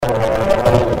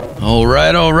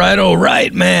All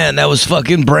right, man. That was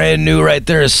fucking brand new right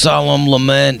there. Solemn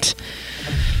Lament.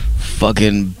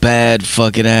 Fucking bad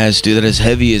fucking ass, dude. That is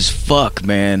heavy as fuck,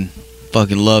 man.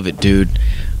 Fucking love it, dude.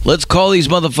 Let's call these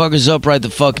motherfuckers up right the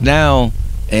fuck now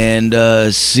and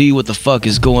see what the fuck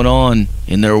is going on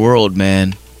in their world,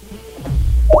 man.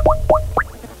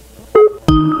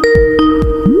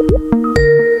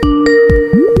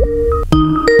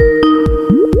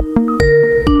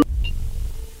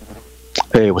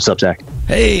 Hey, what's up, Zach?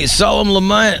 Hey, Solemn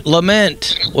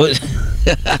Lament.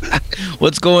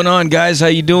 What's going on, guys? How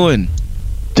you doing?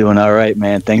 Doing all right,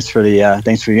 man. Thanks for the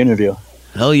interview.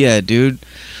 Hell yeah, dude.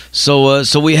 So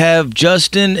we have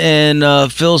Justin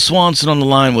and Phil Swanson on the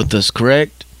line with us,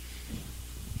 correct?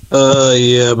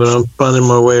 Yeah, but I'm finding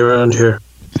my way around here.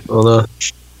 Hold on.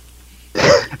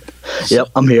 Yep,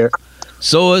 I'm here.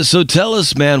 So tell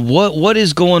us, man, what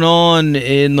is going on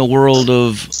in the world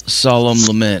of Solemn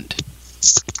Lament?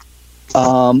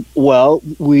 Well,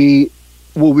 we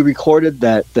recorded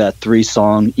that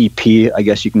 3-song EP, I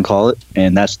guess you can call it,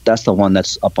 and that's the one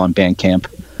that's up on Bandcamp.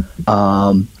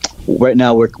 Right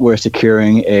now we're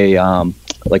securing a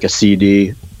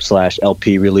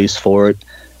CD/LP release for it.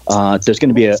 There's going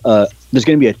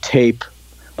to be a tape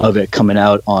of it coming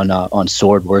out on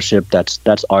Sword Worship.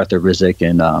 That's Arthur Rizek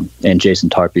and Jason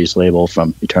Tarpey's label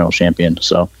from Eternal Champion.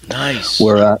 So nice.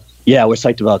 We're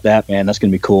psyched about that, man. That's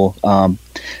going to be cool.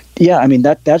 Yeah, I mean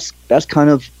that's kind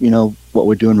of what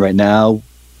we're doing right now.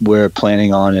 We're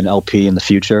planning on an LP in the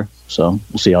future, so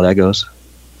we'll see how that goes.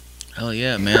 Hell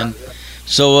yeah, man.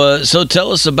 So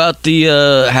tell us about the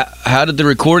how did the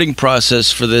recording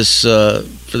process for this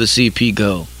EP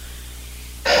go?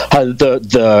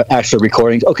 The actual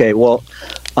recordings. Okay, well,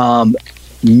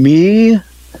 me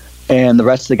and the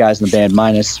rest of the guys in the band,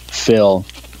 minus Phil,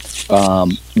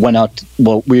 went out.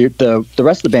 Well, the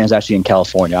rest of the band is actually in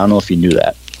California. I don't know if you knew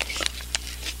that,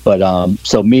 but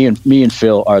so me and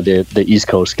Phil are the East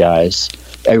Coast guys.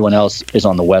 Everyone else is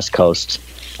on the West Coast.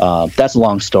 That's a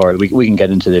long story. We can get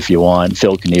into it if you want.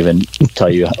 Phil can even tell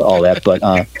you all that.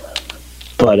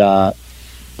 But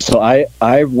so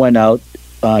I went out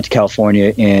to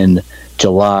California in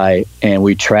July, and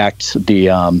we tracked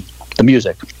the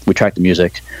music. We tracked the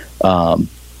music,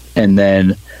 and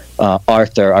then our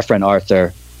friend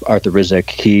Arthur Rizek,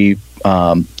 he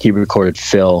recorded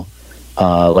Phil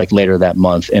later that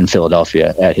month in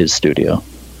Philadelphia at his studio.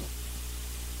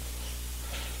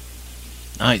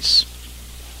 Nice.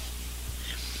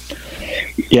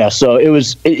 Yeah, so it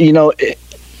was, I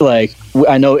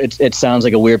know it sounds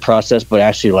like a weird process, but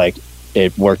actually,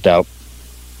 it worked out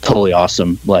totally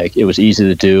awesome. It was easy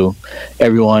to do.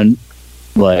 Everyone,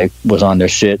 was on their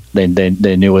shit. They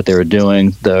knew what they were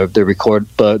doing.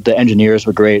 The engineers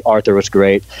were great. Arthur was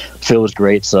great. Phil was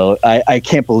great. So I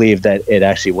can't believe that it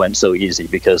actually went so easy,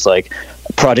 because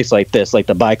projects like this,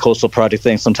 the bi-coastal project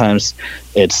thing, sometimes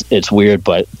it's weird,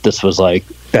 but this was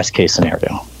best case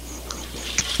scenario.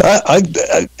 I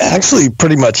actually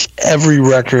pretty much every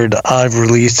record I've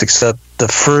released except the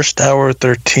first Hour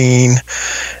 13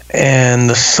 and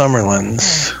the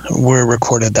Summerlands were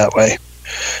recorded that way.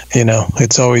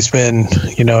 It's always been,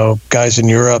 guys in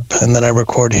Europe, and then I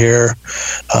record here.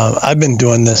 I've been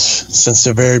doing this since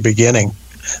the very beginning,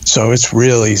 so it's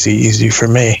real easy for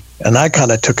me. And I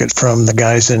kind of took it from the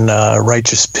guys in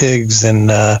Righteous Pigs and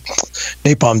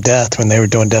Napalm Death when they were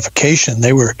doing Defecation.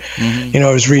 They were,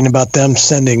 I was reading about them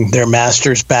sending their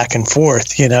masters back and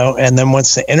forth, and then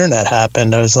once the internet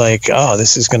happened, I was like, oh,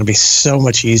 this is going to be so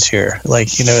much easier.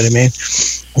 You know what I mean?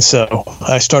 So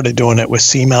I started doing it with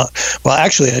Seamount. Well,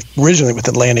 actually, originally with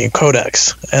Atlantean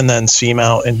Codex, and then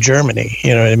Seamount in Germany.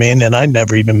 You know what I mean? And I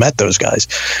never even met those guys.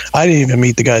 I didn't even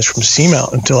meet the guys from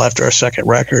Seamount until after our second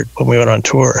record when we went on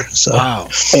tour. So. Wow.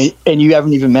 And you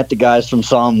haven't even met the guys from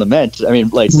Solemn Lament. I mean,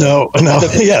 no.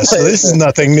 Yeah. So this is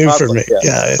nothing new for me.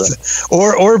 Yeah.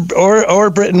 Or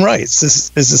Britain Wrights.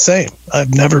 This is the same.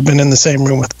 I've never been in the same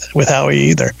room with Howie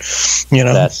either.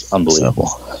 That's unbelievable.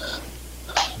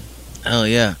 Hell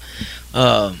yeah.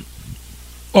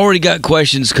 Already got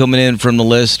questions coming in from the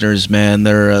listeners, man.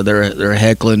 They're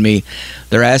heckling me.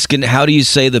 They're asking, how do you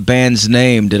say the band's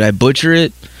name? Did I butcher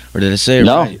it, or did I say it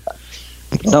right?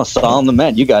 No, Solemn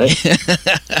Lament. You got it.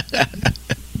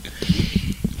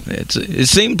 It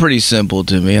seemed pretty simple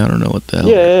to me. I don't know what the hell.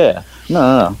 Yeah.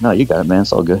 No, you got it, man.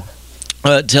 It's all good.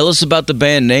 Tell us about the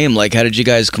band name. How did you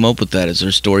guys come up with that? Is there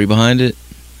a story behind it?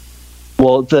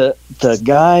 Well, the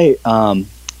guy,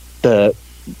 the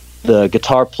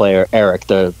guitar player, Eric,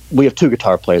 we have two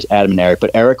guitar players, Adam and Eric,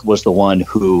 but Eric was the one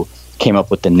who came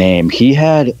up with the name. He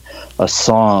had a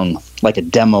song, a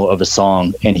demo of a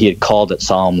song, and he had called it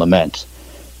Solemn Lament.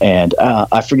 and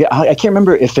I forget. I can't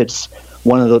remember if it's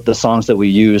one of the songs that we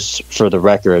use for the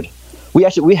record.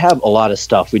 We have a lot of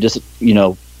stuff. We just,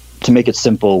 to make it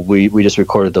simple, we just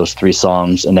recorded those 3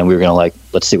 songs, and then we were gonna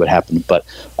let's see what happened. But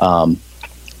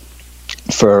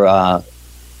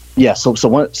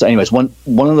anyways, one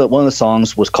of the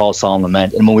songs was called Solemn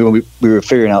Lament, and when we were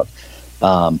figuring out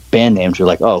band names, we were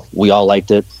like, oh, we all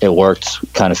liked it. It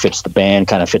worked. Kind of fits the band.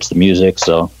 Kind of fits the music.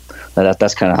 So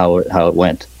that's kind of how it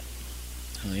went.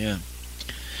 Oh yeah.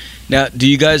 Now, do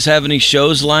you guys have any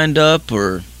shows lined up,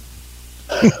 or?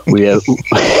 we have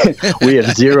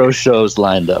 0 shows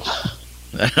lined up.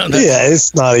 Yeah,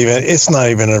 it's not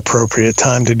even an appropriate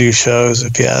time to do shows,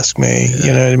 if you ask me. Yeah.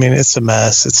 You know what I mean? It's a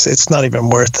mess. It's not even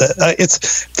worth it.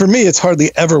 It's, for me, it's hardly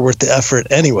ever worth the effort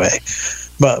anyway,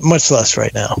 but much less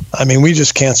right now. I mean, we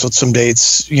just canceled some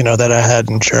dates, that I had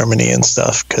in Germany and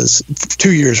stuff, because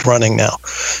 2 years running now,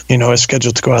 I was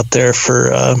scheduled to go out there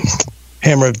for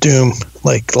Hammer of Doom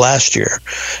like last year,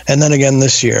 and then again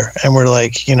this year, and we're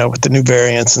like, with the new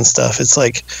variants and stuff, it's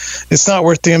like, it's not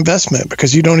worth the investment,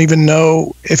 because you don't even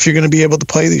know if you're going to be able to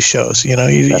play these shows.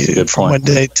 That's a good from point. one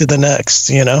day to the next.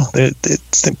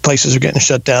 The places are getting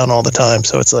shut down all the time,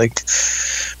 so it's like,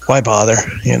 why bother?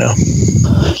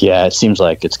 Yeah, it seems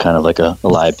like it's kind of like a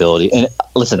liability. And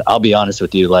listen, I'll be honest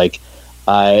with you,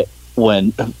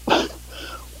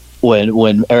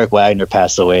 when Eric Wagner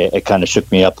passed away, it kind of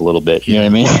shook me up a little bit. You know what I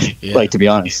mean? Yeah. To be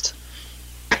honest.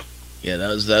 Yeah, that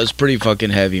was pretty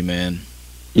fucking heavy, man.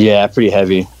 Yeah, pretty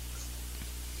heavy.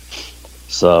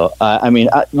 So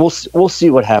we'll see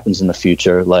what happens in the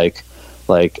future. Like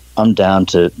I'm down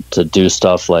to do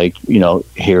stuff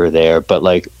here or there, but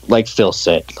like Phil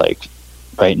said,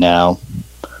 right now,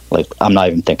 I'm not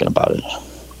even thinking about it.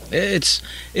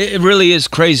 It really is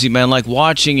crazy, man. Like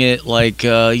watching it,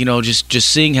 just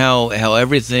seeing how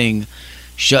everything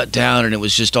shut down, and it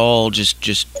was just all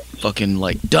just fucking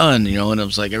done, and it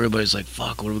was like everybody's like,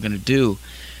 fuck, what are we gonna do?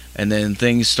 And then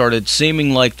things started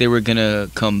seeming like they were gonna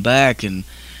come back, and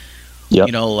yep.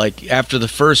 After the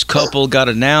first couple got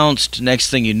announced, next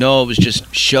thing you know, it was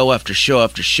just show after show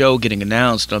after show getting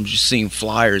announced. I'm just seeing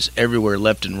flyers everywhere,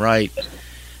 left and right.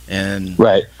 And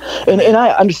right, and I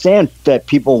understand that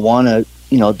people want to,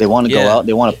 they want to go out,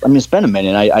 they want to. Spend a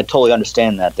minute. I totally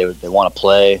understand that they want to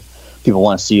play. People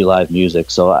want to see live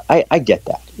music, so I get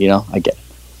that. I get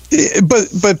it.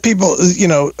 But people,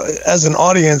 as an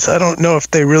audience, I don't know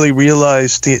if they really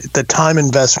realize the time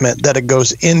investment that it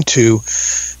goes into,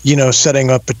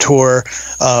 setting up a tour,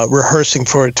 rehearsing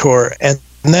for a tour, and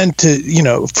then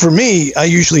for me, I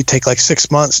usually take 6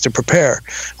 months to prepare,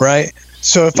 right?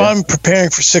 So if I'm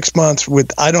preparing for 6 months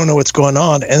with, I don't know what's going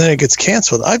on, and then it gets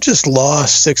canceled, I've just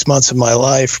lost 6 months of my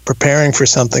life preparing for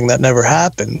something that never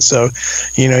happened. So,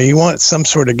 you want some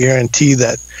sort of guarantee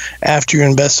that after you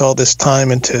invest all this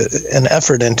time into an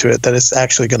effort into it, that it's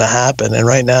actually going to happen. And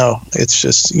right now, it's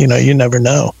just, you never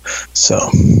know. So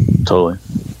totally.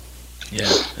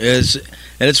 Yeah,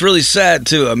 it's really sad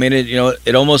too. I mean,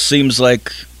 it almost seems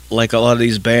like a lot of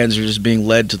these bands are just being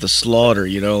led to the slaughter.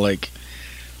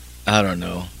 I don't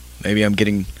know. Maybe I'm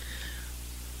getting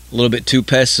a little bit too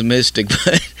pessimistic,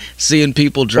 but seeing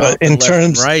people drop left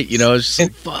and right, it's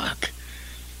just fuck.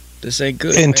 This ain't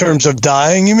good. In terms of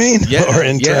dying, you mean? Yeah. Or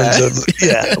in terms of,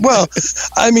 yeah. Well,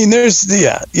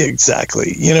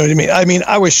 exactly. You know what I mean?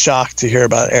 I was shocked to hear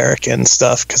about Eric and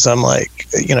stuff, because I'm like,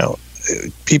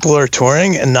 people are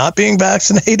touring and not being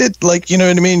vaccinated. You know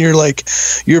what I mean?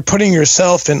 You're putting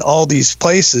yourself in all these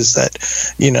places that,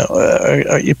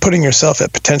 you're putting yourself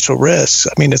at potential risks.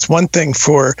 I mean, it's one thing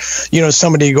for,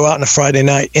 somebody to go out on a Friday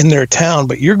night in their town,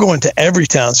 but you're going to every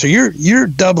town. So you're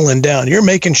doubling down. You're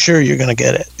making sure you're going to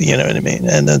get it. You know what I mean?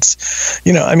 And that's,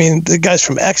 the guys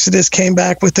from Exodus came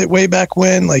back with it way back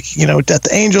when,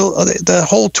 Death Angel, the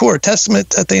whole tour, Testament,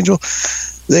 Death Angel,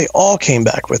 they all came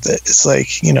back with it. It's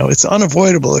it's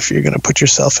unavoidable if you're going to put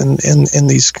yourself in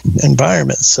these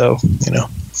environments. So,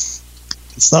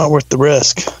 it's not worth the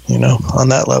risk, on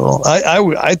that level.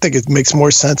 I think it makes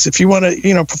more sense if you want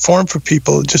to, perform for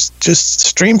people, just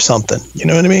stream something. You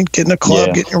know what I mean? Get in a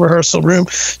club, get in your rehearsal room,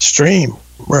 stream,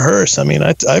 rehearse. I mean,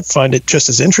 I find it just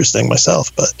as interesting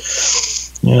myself, but,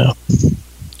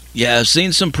 Yeah, I've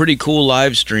seen some pretty cool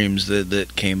live streams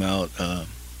that came out,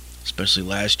 especially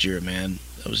last year, man.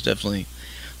 That was definitely,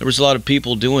 there was a lot of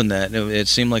people doing that. It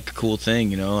seemed like a cool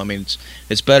thing, I mean,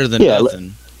 it's better than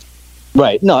nothing.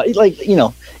 Right. No, it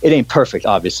ain't perfect,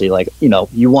 obviously.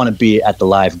 You want to be at the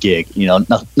live gig.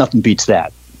 Nothing beats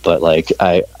that. But like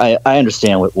I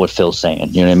understand what Phil's saying.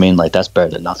 You know what I mean? Like that's better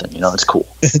than nothing. You know, it's cool.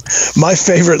 My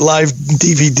favorite live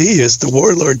DVD is the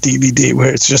Warlord DVD,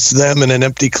 where it's just them in an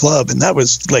empty club, and that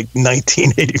was like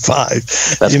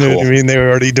 1985. That's you know cool. what I mean? They were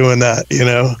already doing that. You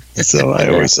know, so I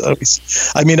always.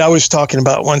 I mean, I was talking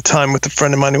about one time with a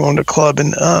friend of mine who owned a club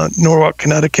in Norwalk,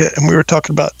 Connecticut, and we were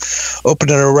talking about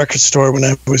opening a record store when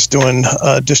I was doing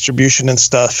distribution and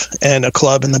stuff, and a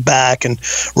club in the back, and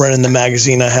running the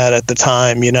magazine I had at the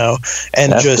time. You know,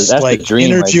 and that's just like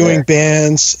interviewing right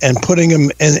bands and putting them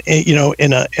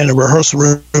in a rehearsal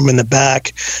room in the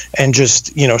back, and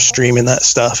just streaming that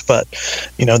stuff. But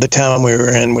the town we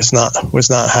were in was not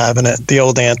having it. The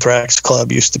old Anthrax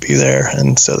club used to be there,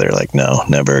 and so they're like, no,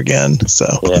 never again. So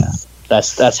yeah,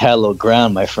 that's hallowed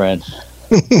ground, my friend.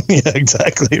 Yeah,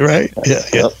 exactly right. Yeah.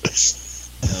 Hell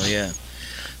yeah.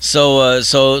 So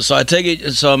I take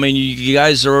it. So I mean, you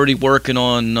guys are already working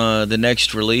on the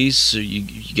next release. So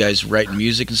you guys writing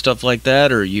music and stuff like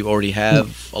that, or you already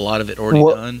have a lot of it already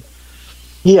done?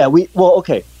 Yeah, we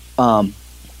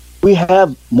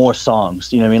have more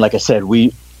songs. You know what I mean? Like I said,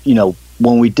 when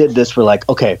we did this, we're like,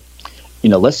 okay,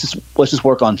 let's just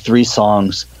work on 3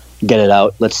 songs, get it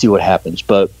out. Let's see what happens.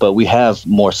 But we have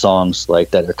more songs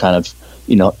like that are kind of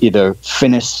either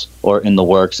finished or in the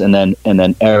works, and then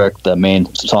Eric, the main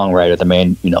songwriter, the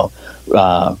main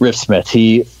riffsmith,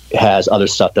 he has other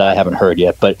stuff that I haven't heard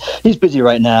yet, but he's busy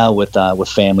right now with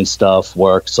family stuff,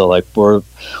 work. So like we're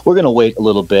gonna wait a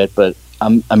little bit, but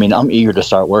I'm eager to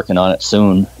start working on it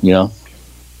soon. Hell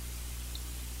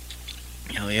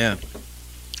yeah.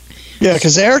 Yeah,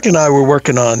 because Eric and I were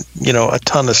working on, a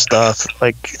ton of stuff.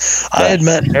 Like, I had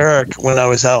met Eric when I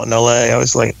was out in LA. I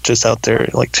was like just out there,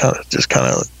 like just kind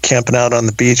of camping out on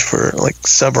the beach for like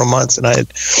several months. And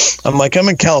I'm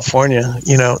in California.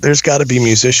 There's got to be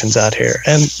musicians out here,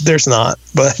 and there's not.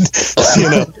 But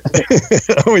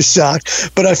I was shocked.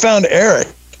 But I found Eric.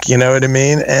 You know what I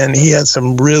mean? And he had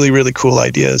some really, really cool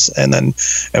ideas. And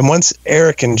once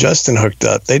Eric and Justin hooked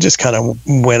up, they just kind of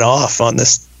went off on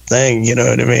this thing, you know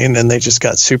what I mean? And they just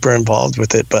got super involved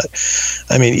with it. But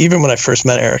I mean, even when I first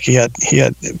met Eric, he had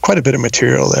quite a bit of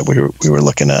material that we were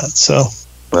looking at. So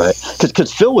right,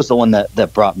 because Phil was the one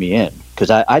that brought me in, because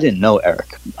I didn't know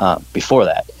Eric before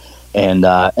that, and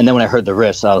then when I heard the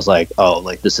riffs, I was like, oh,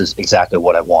 like this is exactly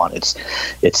what I want.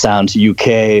 It sounds UK.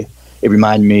 It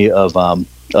reminded me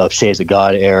of Shades of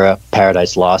God era,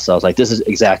 Paradise Lost. So I was like, this is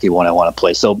exactly what I want to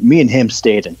play. So me and him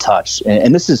stayed in touch,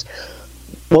 and this is.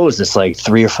 What was this, like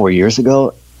 3 or 4 years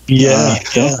ago? Yeah.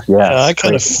 I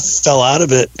kind of fell out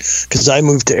of it because I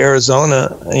moved to Arizona,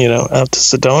 out to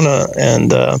Sedona,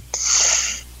 and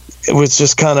it was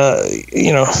just kind of,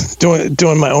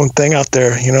 doing my own thing out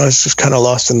there. I was just kind of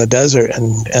lost in the desert,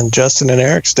 and Justin and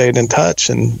Eric stayed in touch,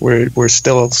 and we're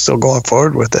still going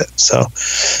forward with it. So,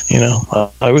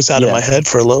 I was out of my head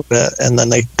for a little bit, and then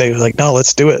they were like, no,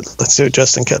 let's do it.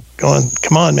 Justin kept going,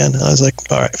 come on, man. And I was like,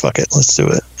 all right, fuck it. Let's do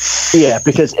it. Yeah,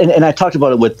 because, and I talked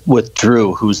about it with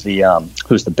Drew, who's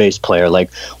the bass player.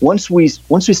 Like once we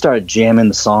started jamming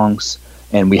the songs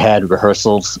and we had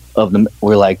rehearsals of them,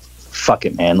 we're like, fuck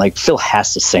it, man. Like Phil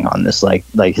has to sing on this. Like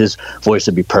his voice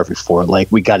would be perfect for it.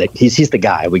 Like we got it. He's the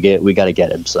guy. We got to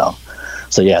get him. So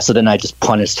yeah. So then I just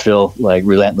punished Phil like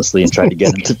relentlessly and tried to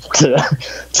get him to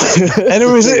and it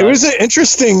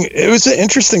was an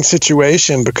interesting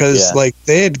situation because like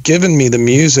they had given me the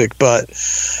music, but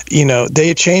they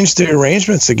had changed the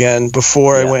arrangements again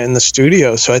before I went in the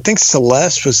studio. So I think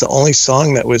Celeste was the only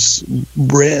song that was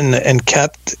written and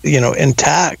kept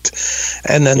intact,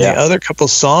 and then the other couple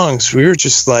songs we were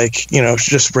just like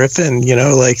just riffing,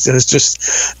 like it was just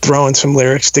throwing some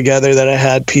lyrics together that I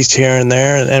had pieced here and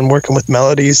there, and working with melodies.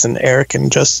 And Eric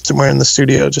and Justin were in the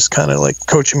studio just kind of like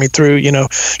coaching me through,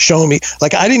 showing me.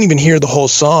 Like I didn't even hear the whole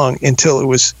song until it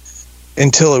was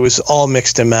all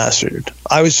mixed and mastered.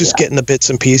 I was just getting the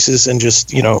bits and pieces and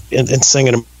just and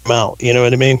singing them out. You know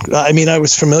what I mean? I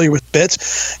was familiar with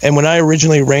bits, and when I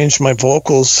originally arranged my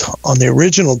vocals on the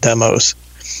original demos,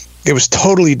 it was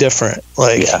totally different.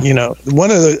 Like, one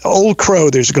of the Old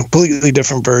Crow, there's a completely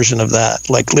different version of that,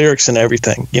 like lyrics and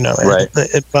everything, Right.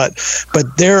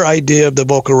 But their idea of the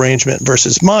vocal arrangement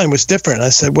versus mine was different. I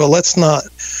said, well, let's not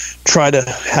try to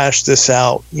hash this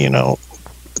out,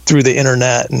 through the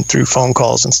internet and through phone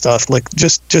calls and stuff. Like,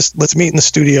 just let's meet in the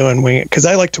studio and wing it. Because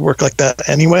I like to work like that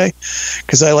anyway,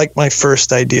 because I like my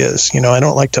first ideas. I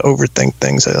don't like to overthink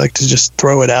things. I like to just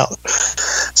throw it out.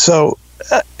 So,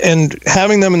 and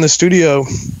having them in the studio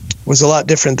was a lot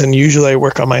different than usually I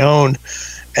work on my own.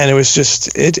 and it was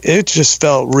just it just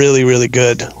felt really, really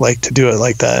good, like, to do it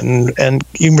like that, and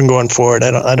even going forward,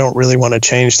 I don't really want to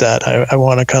change that. I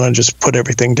want to kind of just put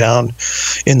everything down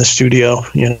in the studio,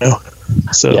 you know.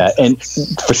 So yeah, and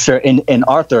for sure, and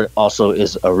Arthur also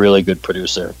is a really good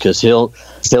producer, because he'll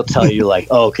tell you, like,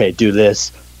 oh, okay, do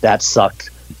this, that sucked,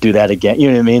 do that again, you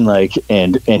know what I mean, like,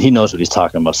 and he knows what he's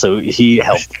talking about, so he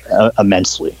helped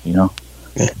immensely, you know.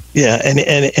 Yeah,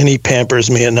 and he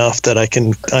pampers me enough that I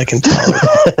can tolerate.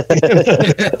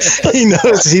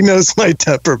 he knows my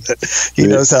temperament. He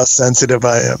knows how sensitive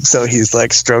I am, so he's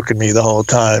like stroking me the whole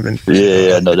time. And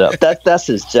yeah, no doubt. That's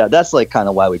his job. That's like kind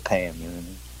of why we pay him. You know what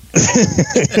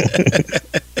I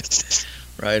mean?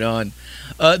 Right on.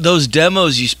 Those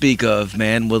demos you speak of,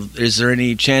 man. Is there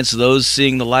any chance of those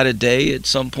seeing the light of day at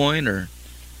some point, or?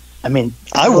 I mean,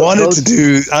 I wanted to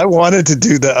do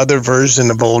the other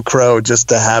version of Old Crow just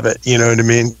to have it, you know what I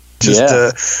mean? Just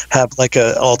to have like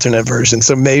an alternate version.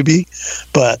 So maybe,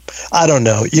 but I don't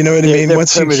know. You know what I mean?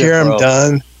 Once you hear them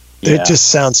done, it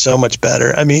just sounds so much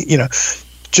better. I mean, you know,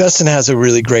 Justin has a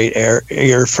really great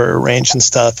ear for arrange and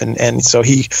stuff, and so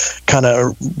he kind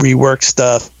of reworked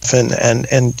stuff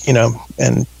and you know,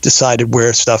 and decided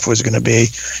where stuff was going to be.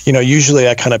 You know, usually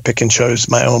I kind of pick and choose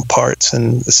my own parts,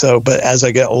 and so, but as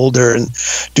I get older and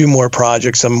do more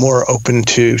projects, I'm more open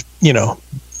to, you know,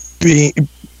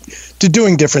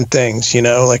 doing different things, you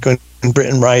know, like when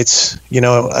Britain writes, you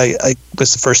know, I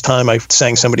was the first time I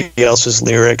sang somebody else's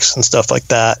lyrics and stuff like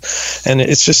that. And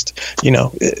it's just, you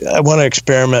know, I want to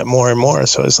experiment more and more.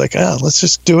 So it's like, let's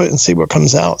just do it and see what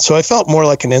comes out. So I felt more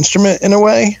like an instrument in a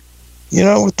way, you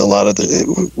know, with a lot of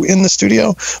in the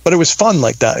studio, but it was fun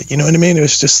like that. You know what I mean? It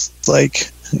was just like,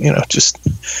 you know, just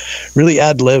really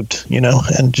ad-libbed, you know,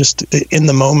 and just in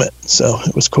the moment. So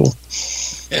it was cool.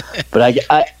 But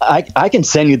I can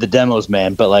send you the demos,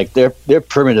 man. But like they're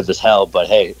primitive as hell. But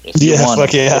hey, if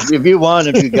you want,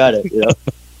 if you got it, you know.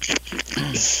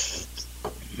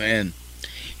 Man,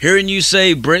 hearing you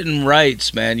say Britain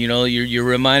writes, man, you know, you're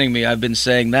reminding me. I've been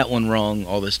saying that one wrong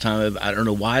all this time. I don't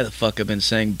know why the fuck I've been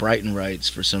saying Brighton writes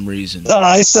for some reason.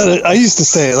 I said it. I used to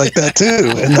say it like that too,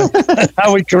 and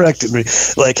Howie corrected me.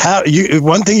 Like,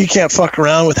 one thing you can't fuck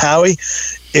around with Howie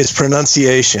is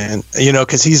pronunciation, you know,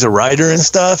 because he's a writer and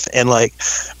stuff, and like,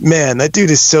 man, that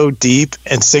dude is so deep,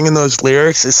 and singing those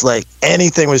lyrics, it's like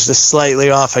anything was just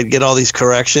slightly off, I'd get all these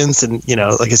corrections, and, you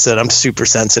know, like I said, I'm super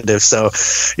sensitive, so,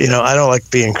 you know, I don't like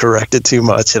being corrected too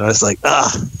much, and I was like,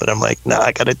 but I'm like, nah,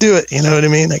 I gotta do it, you know what I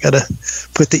mean? I gotta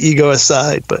put the ego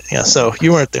aside. But yeah, so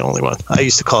you weren't the only one. I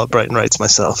used to call it Brighton Writes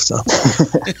myself, so.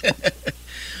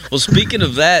 Well, speaking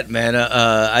of that, man,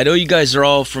 I know you guys are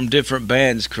all from different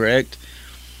bands, correct?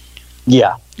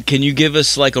 Yeah. Can you give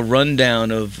us like a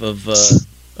rundown of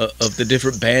the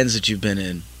different bands that you've been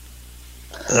in?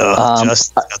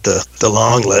 Just got the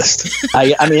long list.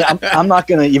 I mean, I'm not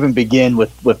going to even begin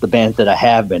with the bands that I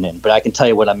have been in, but I can tell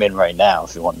you what I'm in right now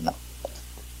if you want to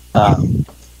know.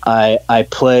 I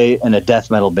play in a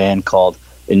death metal band called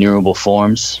Innumerable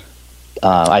Forms.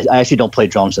 I actually don't play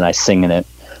drums, and I sing in it.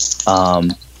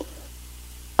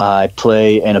 I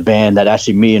play in a band that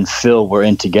actually me and Phil were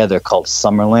in together called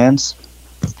Summerlands.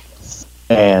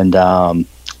 And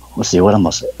let's see, what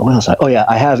else? Oh yeah,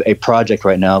 I have a project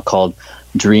right now called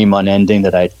Dream Unending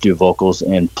that I do vocals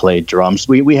and play drums.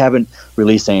 We haven't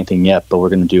released anything yet, but we're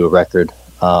going to do a record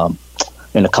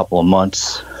in a couple of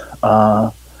months.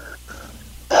 I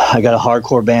got a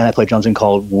hardcore band I play drums in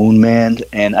called Woundman,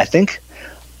 and I think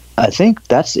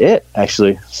that's it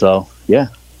actually. So yeah,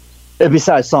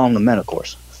 besides Solemn, Lament, of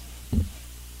course.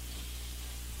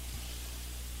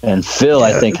 And Phil,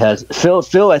 I think I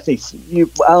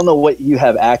don't know what you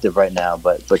have active right now,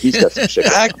 but he's got some shit.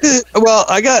 Active? Well,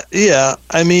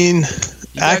 I mean,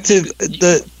 active.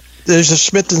 There's a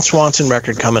Smith and Swanson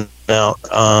record coming out.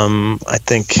 I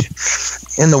think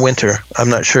in the winter. I'm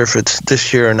not sure if it's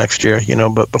this year or next year, you know,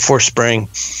 but before spring.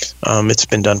 It's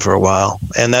been done for a while,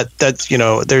 and that's, you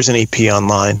know, there's an EP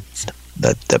online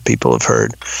that people have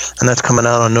heard, and that's coming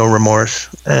out on No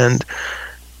Remorse. And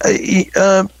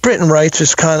Britain Writes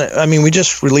is kind of, I mean, we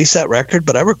just released that record,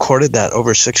 but I recorded that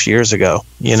over 6 years ago.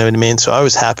 You know what I mean? So I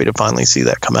was happy to finally see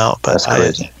that come out. But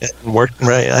I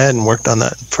hadn't worked on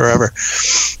that forever.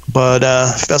 But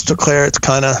Vestal Claire, it's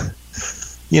kind of,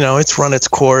 you know, it's run its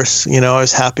course. You know, I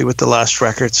was happy with the last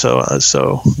record,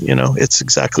 so you know, it's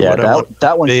exactly what I want.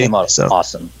 That one came out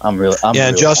awesome. I'm really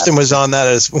Justin happy. was on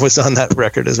that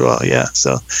record as well. Yeah,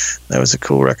 so that was a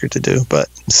cool record to do. But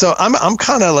so I'm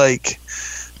kind of like,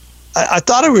 I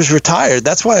thought I was retired.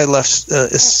 That's why I left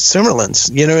Simmerlands.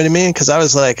 You know what I mean? Because I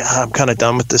was like, I'm kind of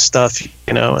done with this stuff.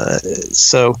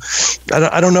 So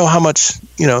I don't know how much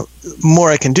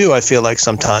more I can do. I feel like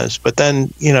sometimes, but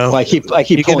then well, I keep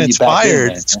you get inspired.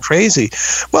 Back in, it's crazy.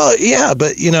 Well, yeah,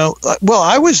 but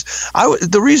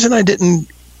the reason I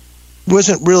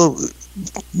wasn't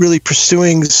really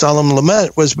pursuing Solemn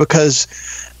Lament was because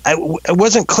I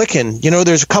wasn't clicking.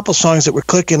 There's a couple songs that were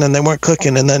clicking and they weren't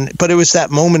clicking, but it was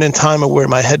that moment in time of where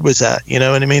my head was at. You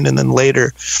know what I mean? And then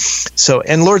later,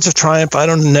 and Lords of Triumph, I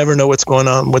don't never know what's going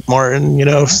on with Martin.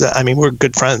 I mean, we're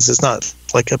good friends. It's not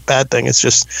like a bad thing. It's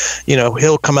just,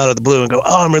 he'll come out of the blue and go,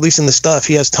 "Oh, I'm releasing this stuff."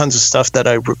 He has tons of stuff that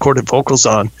I recorded vocals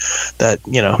on that,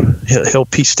 he'll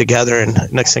piece together. And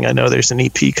next thing I know, there's an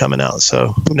EP coming out. So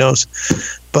who knows?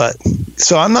 But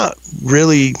so I'm not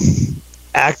really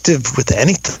active with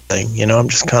anything. I'm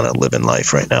just kind of living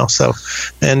life right now. So,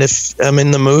 and if I'm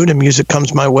in the mood and music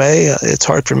comes my way, it's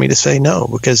hard for me to say no,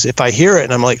 because if I hear it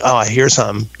and I'm like, oh, I hear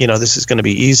something, this is going to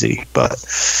be easy, but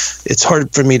it's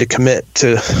hard for me to commit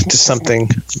to something,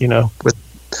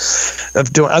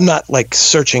 I'm not like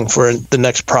searching for the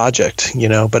next project,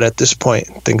 but at this point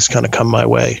things kind of come my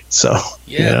way. So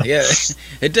yeah.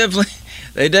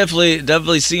 It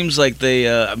definitely seems like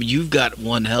they. I mean, you've got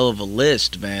one hell of a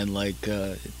list, man. Like,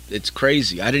 it's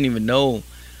crazy. I didn't even know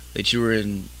that you were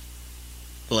in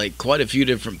like quite a few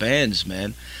different bands,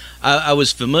 man. I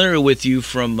was familiar with you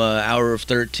from Hour of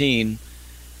 13,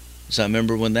 so I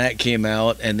remember when that came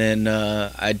out, and then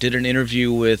I did an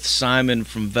interview with Simon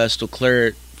from Vestal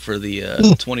Claret for the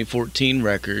 2014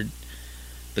 record,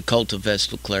 The Cult of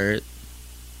Vestal Claret.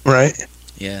 Right.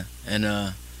 Yeah,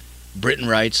 and Britain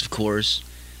Writes, of course.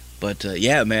 But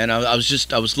yeah, man, I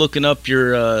was looking up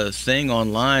your thing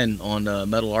online on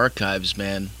Metal Archives,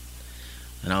 man,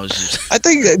 and I was just. I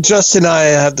think that Justin and I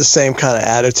have the same kind of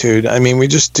attitude. I mean, we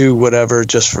just do whatever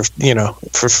just for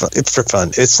for fun.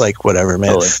 It's like whatever,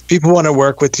 man. Totally. People want to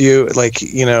work with you, like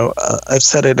I've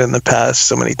said it in the past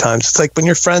so many times. It's like when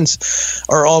your friends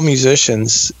are all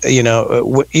musicians,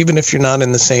 even if you're not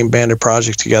in the same band or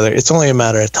project together, it's only a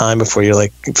matter of time before you're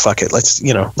like, fuck it, let's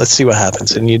see what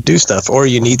happens, and you do stuff, or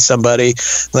you need somebody,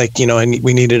 like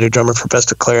we needed a drummer for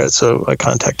Vestal Claret, so I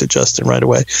contacted Justin right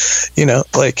away.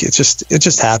 Like it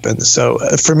just happens. So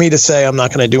for me to say I'm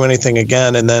not going to do anything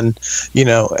again, and then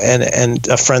and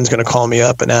a friend's going to call me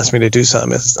up and ask me to do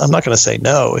something, I'm not going to say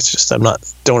no. It's just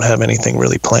don't have anything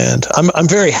really planned. I'm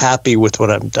very happy with what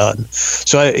I've done.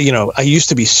 So I used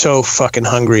to be so fucking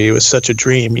hungry. It was such a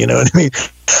dream. You know what I mean?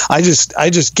 I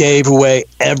just gave away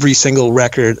every single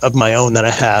record of my own that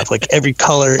I have, like every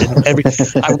color and every.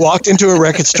 I walked into a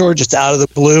record store just out of the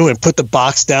blue and put the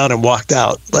box down and walked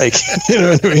out, like you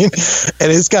know what I mean.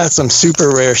 And it's got some super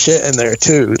rare shit in there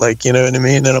too, like you know what I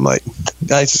mean. And I'm like,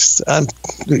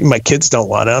 my kids don't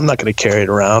want it. I'm not going to carry it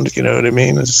around. You know what I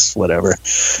mean? It's whatever.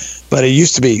 But it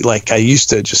used to be like I used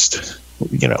to just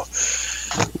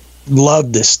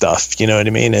love this stuff, you know what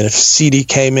I mean? And if CD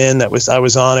came in I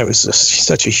was on, it was just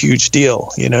such a huge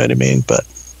deal, you know what I mean? But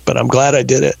I'm glad I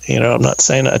did it. I'm not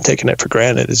saying I'm taking it for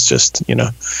granted. It's just,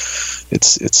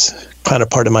 it's kind of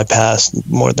part of my past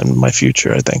more than my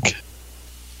future, I think.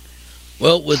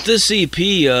 Well, with this EP,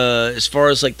 as far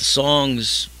as like the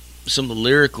songs, some of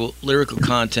the lyrical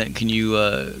content, can you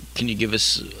give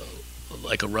us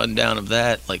like a rundown of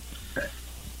that? Like,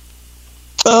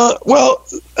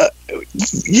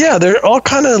 yeah, they're all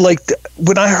kind of like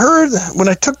when I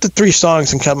took the three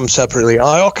songs and kept them separately,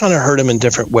 I all kind of heard them in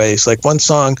different ways. Like one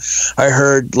song I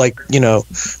heard like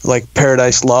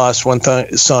Paradise Lost. One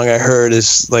song I heard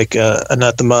is like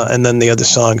Anathema, and then the other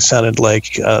song sounded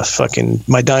like fucking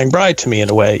My Dying Bride to me in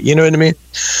a way. You know what I mean?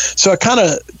 So I kind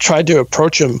of tried to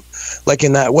approach them like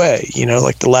in that way.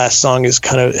 Like the last song is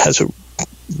has a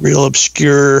real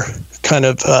obscure kind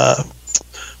of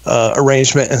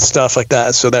arrangement and stuff like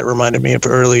that, so that reminded me of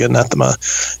early Anathema,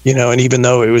 and even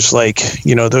though it was like,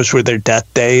 those were their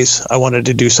death days, I wanted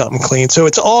to do something clean. So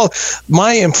it's all,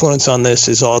 my influence on this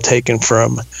is all taken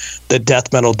from the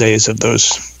death metal days of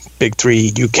those big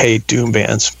three UK doom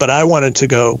bands, but I wanted to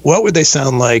go, what would they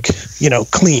sound like,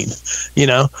 clean,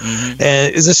 Mm-hmm.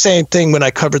 And it's the same thing when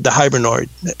I covered the Hibernoid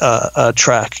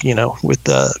track, with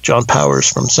John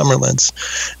Powers from Summerlands.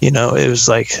 It was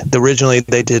like originally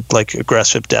they did like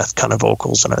aggressive death kind of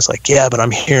vocals, and I was like, yeah, but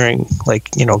I'm hearing like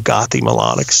gothy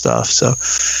melodic stuff.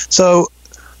 So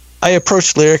I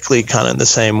approached lyrically kind of in the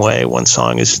same way. One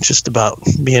song is just about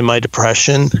me and my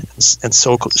depression and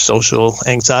social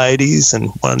anxieties,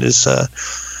 and one is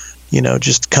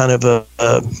just kind of a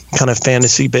kind of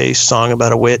fantasy based song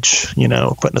about a witch,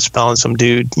 putting a spell on some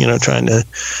dude, trying to,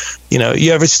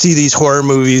 you ever see these horror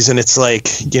movies and it's like,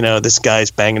 this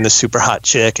guy's banging this super hot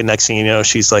chick and next thing you know,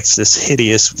 she's like this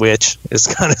hideous witch.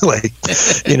 It's kind of like,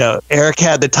 Eric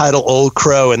had the title Old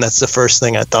Crow and that's the first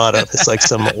thing I thought of. It's like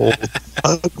some old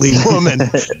ugly woman.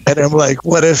 And I'm like,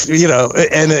 what if,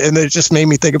 and it just made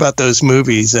me think about those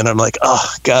movies and I'm like,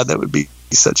 oh God, that would be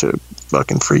such a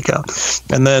fucking freak out.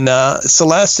 And then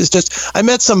Celeste is just, I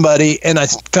met somebody and I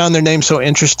found their name so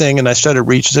interesting and I started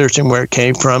researching where it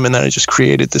came from and then I just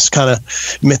created this kind of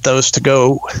mythos to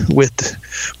go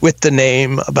with the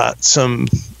name about some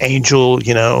angel,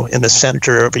 in the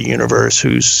center of a universe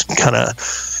who's kind of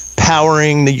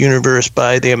powering the universe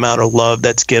by the amount of love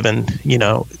that's given,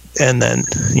 and then,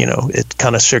 it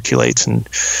kind of circulates and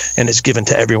is given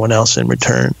to everyone else in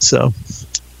return. So,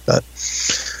 but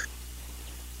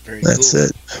that's cool.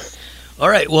 It. All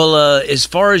right. Well, as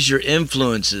far as your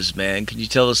influences, man, can you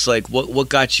tell us like what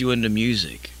got you into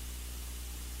music?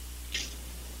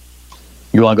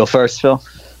 You want to go first, Phil?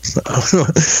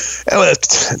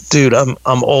 Dude,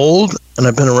 I'm old and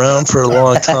I've been around for a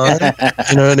long time.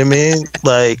 You know what I mean?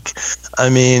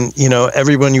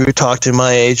 Everyone you talk to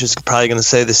my age is probably going to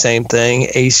say the same thing.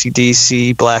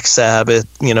 AC/DC, Black Sabbath,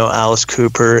 Alice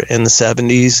Cooper in the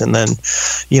 70s, and then,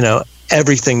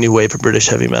 everything new wave of British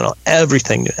heavy metal,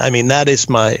 everything. I mean, that is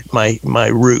my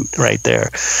root right there.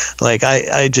 Like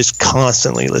I just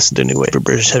constantly listen to new wave of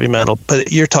British heavy metal,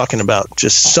 but you're talking about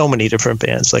just so many different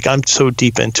bands. Like I'm so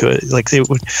deep into it. Like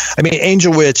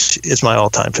Angel Witch is my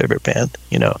all-time favorite band,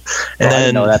 and then,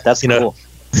 I know that. That's cool.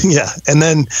 Yeah. And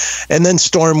then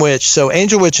Storm Witch. So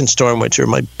Angel Witch and Storm Witch are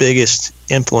my biggest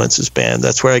influences band.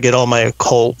 That's where I get all my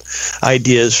occult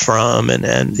ideas from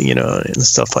and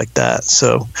stuff like that.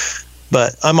 So,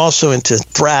 but I'm also into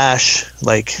thrash.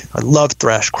 Like I love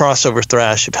thrash, crossover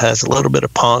thrash. It has a little bit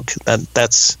of punk.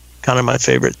 That's kind of my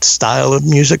favorite style of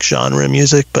music, genre of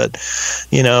music. But,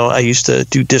 I used to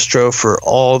do distro for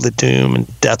all the doom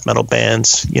and death metal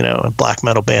bands, and black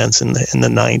metal bands in the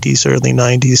 90s, early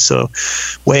 90s. So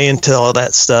way into all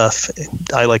that stuff.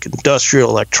 I like industrial,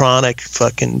 electronic,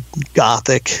 fucking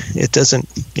gothic. It doesn't,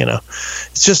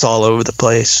 it's just all over the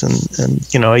place.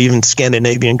 And even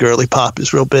Scandinavian girly pop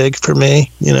is real big for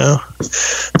me,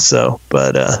 So,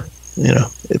 but,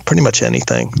 pretty much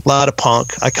anything. A lot of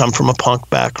punk. I come from a punk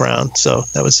background, so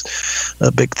that was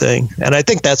a big thing. And I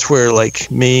think that's where like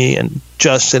me and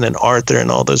Justin and Arthur and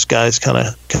all those guys kind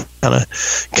of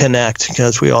connect,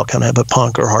 because we all kind of have a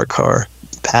punk or hardcore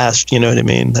past, you know what I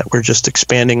mean, that we're just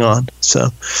expanding on. So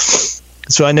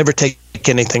I never take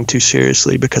anything too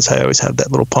seriously because I always have that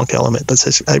little punk element that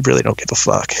says I really don't give a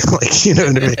fuck, like, you know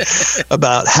what I mean,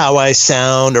 about how I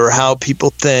sound or how people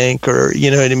think, or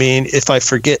you know what I mean. If I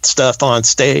forget stuff on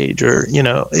stage, or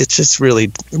it's just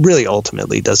really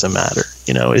ultimately doesn't matter.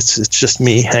 It's just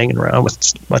me hanging around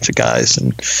with a bunch of guys,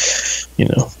 and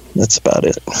that's about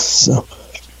it. So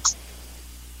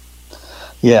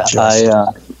yeah,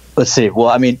 let's see. Well,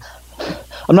 I mean,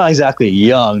 I'm not exactly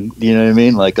young, you know what I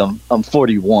mean? Like I'm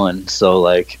 41, so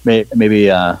like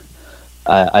maybe I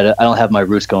don't have my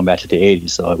roots going back to the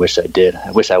 80s, so I wish I did.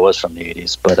 I wish I was from the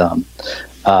 80s.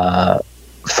 But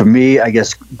for me, I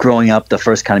guess growing up, the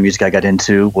first kind of music I got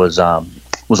into was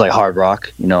like hard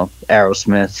rock,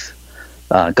 Aerosmith,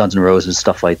 Guns N' Roses,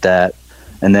 stuff like that.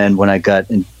 And then when I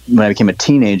became a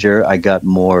teenager, I got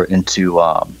more into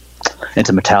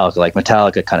Metallica. Like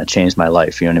Metallica kind of changed my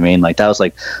life, you know what I mean? Like that was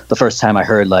like the first time I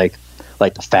heard like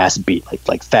the fast beat,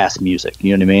 like fast music,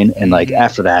 you know what I mean? And like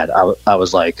after that I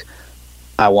was like,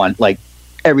 I want, like,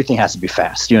 everything has to be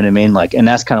fast, you know what I mean? Like, and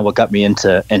that's kind of what got me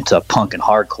into punk and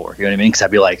hardcore, you know what I mean? Because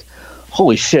I'd be like,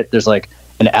 holy shit, there's like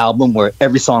an album where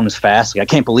every song is fast. Like I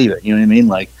can't believe it, you know what I mean?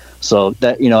 Like, so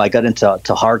that, I got into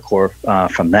hardcore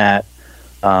from that.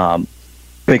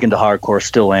 Big into hardcore,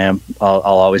 still am. I'll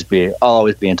always be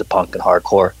into punk and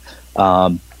hardcore.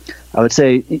 I would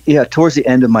say, yeah, towards the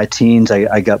end of my teens,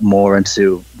 I got more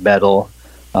into metal,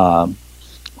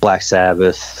 Black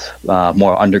Sabbath,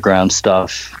 more underground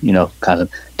stuff, kind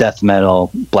of death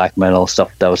metal, black metal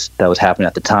stuff that was happening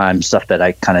at the time, stuff that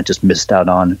I kind of just missed out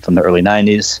on from the early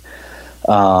 90s.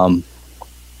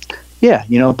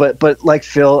 Yeah, but like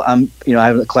Phil, I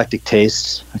have an eclectic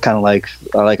taste. I like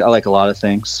a lot of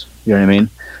things, you know what I mean?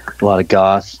 A lot of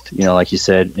goth, like you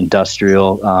said,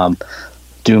 industrial,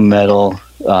 doom metal,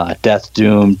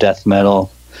 death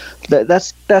metal.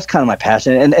 That's kind of my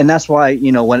passion, and that's why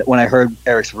when I heard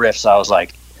Eric's riffs, I was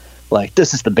like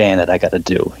this is the band that I got to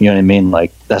do. You know what I mean?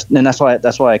 Like that's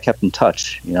why I kept in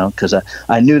touch. Because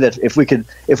I knew that if we could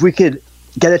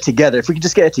get it together, if we could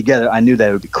just get it together, I knew that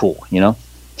it would be cool.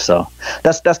 So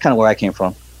that's kind of where I came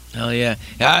from. Hell yeah.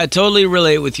 I totally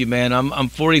relate with you, man. I'm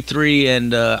 43,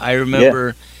 and I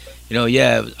remember,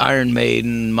 Iron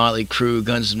Maiden, Motley Crue,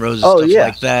 Guns N' Roses, stuff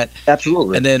like that.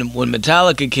 Absolutely. And then when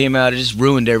Metallica came out, it just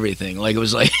ruined everything. Like, it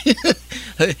was like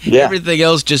everything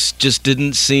else just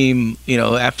didn't seem,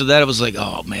 after that it was like,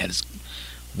 oh man, it's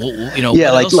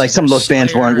like some of those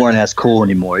bands weren't as cool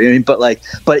anymore. But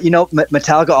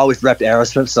Metallica always repped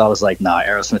Aerosmith, so I was like, nah,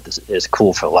 Aerosmith is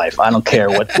cool for life. I don't care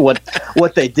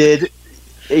what they did.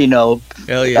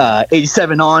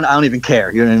 87 on, I don't even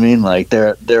care. You know what I mean? Like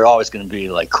they're always going to be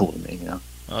like cool to me.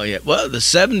 Oh yeah. Well, the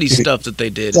 '70s stuff that they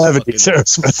did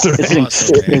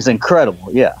is incredible.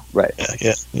 Yeah. Right.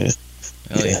 Yeah.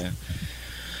 Hell yeah.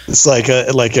 It's like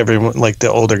everyone, like the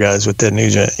older guys with Ted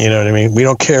Nugent. You know what I mean? We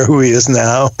don't care who he is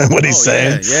now and what he's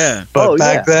saying. Yeah. But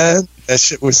back then, that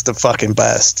shit was the fucking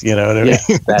best. You know what I mean?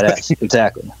 Badass.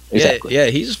 Exactly. Yeah,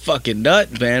 he's fucking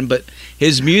nut, man. But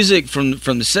his music from the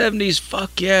 '70s,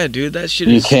 fuck yeah, dude, that shit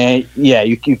is. You can't. Yeah,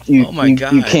 you. Oh my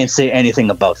god. You can't say anything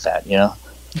about that. Yeah,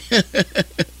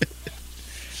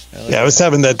 I was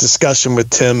having that discussion with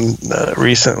Tim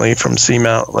recently from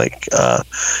Seamount, like,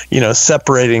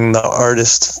 separating the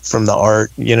artist from the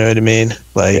art. You know what I mean?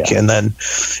 Like, and then,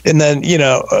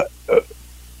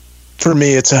 for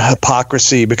me, it's a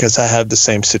hypocrisy because I have the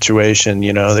same situation.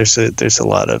 There's a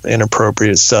lot of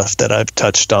inappropriate stuff that I've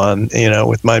touched on,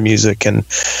 with my music, and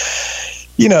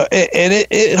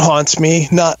it haunts me,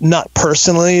 not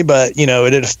personally, but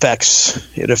it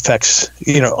affects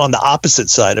on the opposite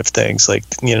side of things, like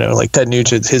Ted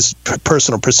Nugent, his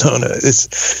personal persona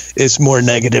is more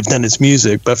negative than his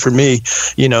music. But for me,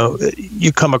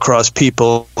 you come across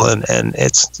people and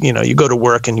it's you go to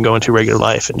work and you go into regular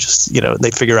life and just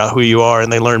they figure out who you are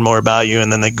and they learn more about you,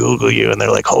 and then they Google you and they're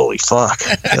like, holy fuck,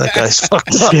 that guy's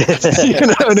fucked up. You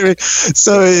know what I mean?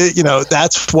 So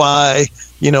that's why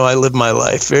I live my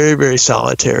life very, very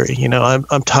solitary.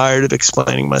 I'm tired of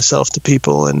explaining myself to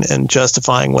people and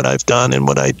justifying what I've done and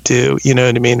what I do. You know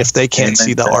what I mean? If they can't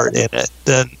see the art in it,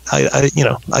 then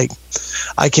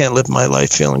I can't live my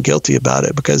life feeling guilty about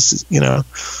it because,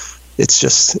 it's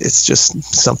just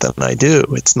something I do.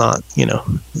 It's not,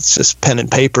 it's just pen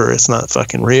and paper. It's not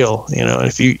fucking real. And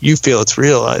if you feel it's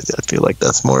real, I feel like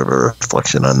that's more of a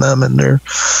reflection on them and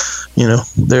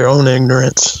their own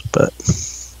ignorance. But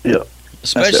yeah.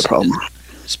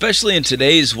 Especially in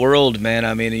today's world, man.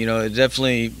 I mean, it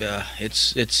definitely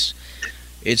it's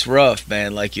rough,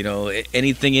 man. Like,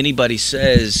 anything anybody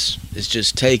says is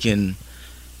just taken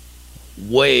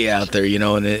way out there,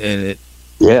 and it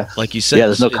like you said,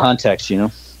 there's no context, Yeah,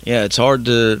 it's hard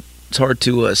to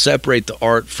separate the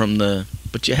art from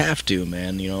but you have to,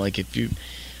 man. Like if you,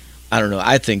 I don't know,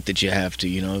 I think that you have to,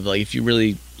 like if you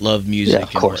really love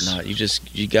music and whatnot,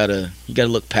 you gotta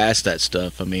look past that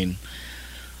stuff. I mean,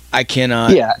 I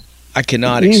cannot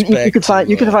expect.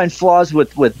 You can find flaws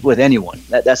with anyone.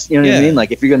 That's what I mean.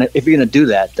 Like if you're gonna do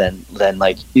that, then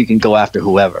like you can go after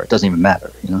whoever. It doesn't even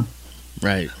matter.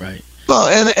 Right. Well,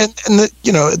 and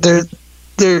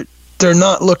they're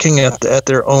not looking at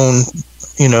their own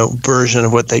version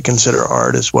of what they consider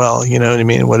art as well. You know what I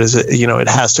mean? What is it? It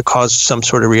has to cause some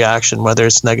sort of reaction, whether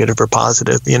it's negative or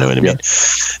positive. You know what I mean?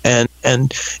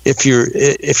 And if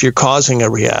you're causing a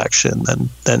reaction,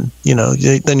 then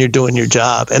you're doing your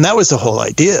job. And that was the whole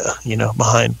idea,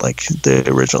 behind like the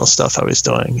original stuff I was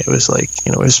doing. It was like,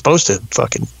 it was supposed to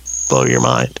fucking blow your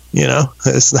mind.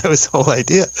 That was the whole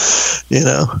idea.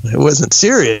 It wasn't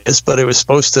serious, but it was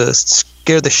supposed to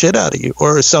scare the shit out of you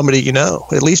or somebody,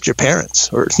 at least your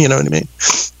parents, or you know what I mean?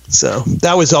 So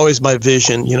that was always my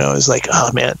vision, it's like,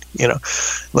 oh man,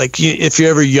 like if you're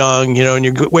ever young, and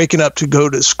you're waking up to go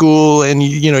to school and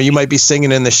you might be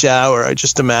singing in the shower. I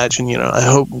just imagine, I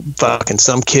hope fucking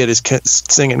some kid is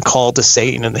singing Call to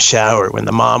Satan in the shower when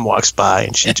the mom walks by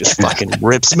and she just fucking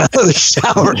rips him out of the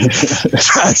shower,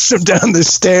 drags him down the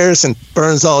stairs and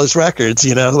burns all his records,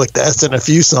 like that's in a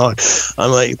few songs.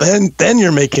 I'm like, then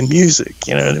you're making music,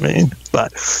 you know what I mean?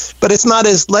 But it's not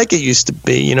as like it used to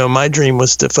be. My dream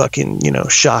was to fucking,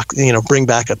 shock, bring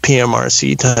back a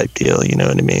PMRC type deal. You know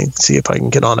what I mean? See if I can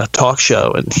get on a talk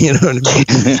show and, you know what I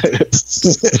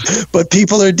mean? But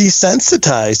people are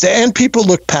desensitized and people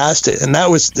look past it. And that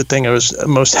was the thing I was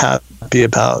most happy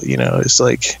about, it's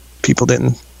like people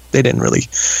didn't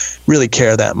really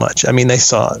care that much. I mean, they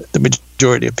saw it. The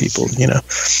majority of people,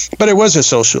 but it was a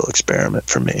social experiment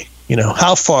for me.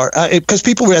 How far, because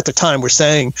people were at the time were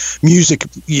saying music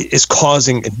is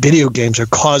causing, and video games are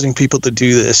causing people to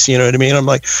do this. You know what I mean? I'm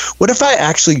like, what if I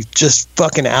actually just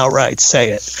fucking outright say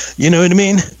it? You know what I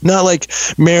mean? Not like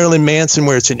Marilyn Manson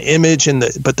where it's an image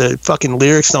but the fucking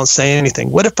lyrics don't say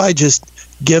anything. What if I just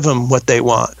give them what they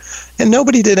want? And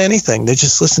nobody did anything. They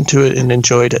just listened to it and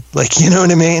enjoyed it. Like, you know what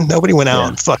I mean? Nobody went out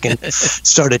and fucking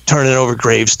started turning over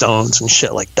gravestones and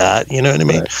shit like that. You know what I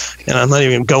mean? Right. And I'm not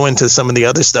even going to some of the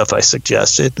other stuff I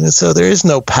suggested. And so there is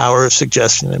no power of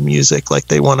suggestion in music like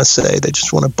they want to say. They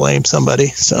just want to blame somebody.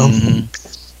 So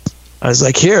I was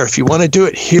like, here, if you want to do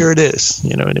it, here it is.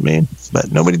 You know what I mean?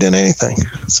 But nobody did anything.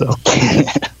 So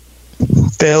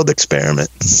failed experiment.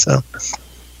 So.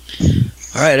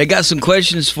 All right, I got some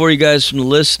questions for you guys from the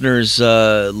listeners.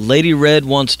 Lady Red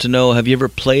wants to know, have you ever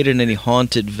played in any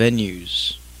haunted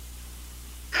venues?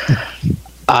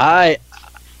 I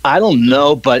don't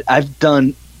know, but I've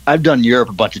done Europe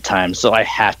a bunch of times, so I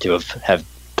have to have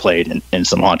played in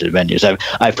some haunted venues.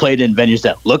 I've played in venues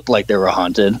that looked like they were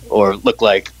haunted or looked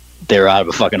like they were out of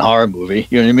a fucking horror movie.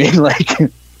 You know what I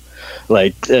mean?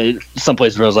 Like some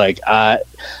places where I was like,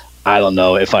 I don't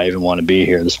know if I even want to be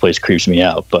here. This place creeps me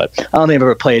out. But I don't think I've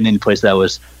ever played in any place that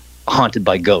was haunted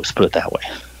by ghosts, put it that way.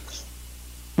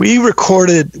 We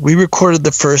recorded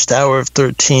the first hour of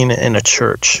 13 in a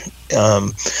church.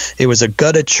 It was a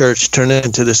gutted church turned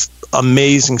into this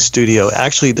amazing studio.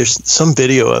 Actually, there's some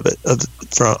video of it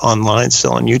from online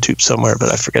still on YouTube somewhere,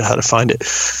 but I forget how to find it.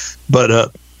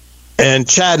 But and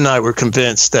Chad and I were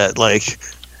convinced that, like,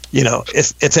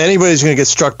 if anybody's going to get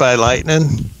struck by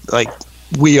lightning, like,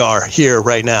 we are here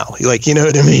right now. Like, you know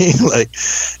what I mean? Like,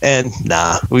 and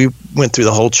we went through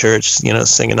the whole church,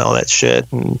 singing all that shit,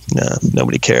 and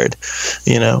nobody cared,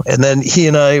 And then he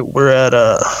and I were at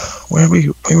we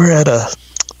were at a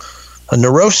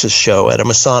Neurosis show at a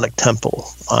Masonic temple.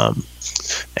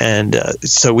 And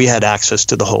so we had access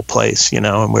to the whole place,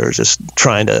 and we were just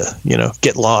trying to,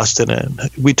 get lost in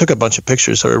it. We took a bunch of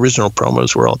pictures. Our original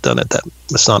promos were all done at that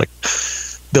Masonic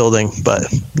building, but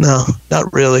no,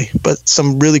 not really. But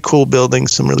some really cool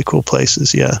buildings, some really cool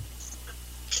places, yeah.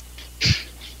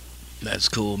 That's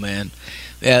cool, man.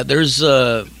 Yeah, there's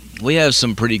we have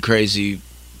some pretty crazy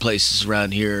places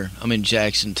around here. I'm in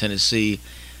Jackson, Tennessee.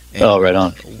 And right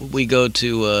on. We go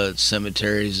to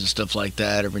cemeteries and stuff like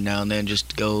that every now and then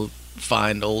just to go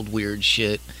find old weird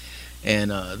shit.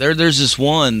 And there's this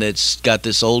one that's got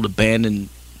this old abandoned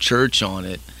church on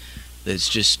it that's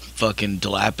just fucking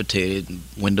dilapidated and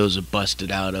windows are busted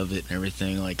out of it and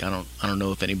everything. Like, I don't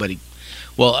know if anybody,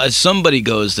 somebody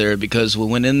goes there, because we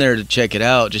went in there to check it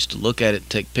out just to look at it,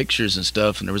 take pictures and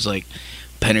stuff, and there was like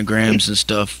pentagrams and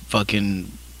stuff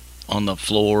fucking on the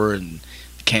floor and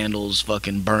candles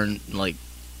fucking burned like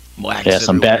wax. Yeah,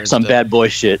 some bad boy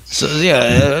shit. So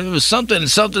yeah, it was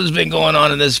something's been going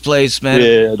on in this place, man.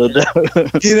 Yeah,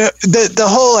 the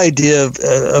whole idea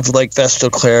of like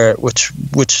Vestal Claret, which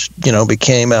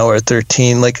became Hour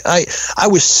 13. Like I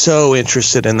was so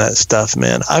interested in that stuff,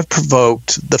 man. I've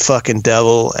provoked the fucking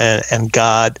devil and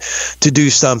God to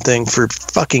do something for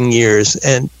fucking years,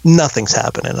 and nothing's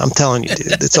happening. I'm telling you,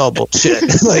 dude, it's all bullshit.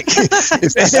 Like,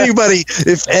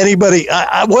 if anybody,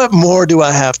 what more do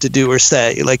I have to do or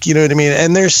say? Like, you know what I mean?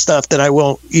 And there's stuff that I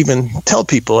won't even tell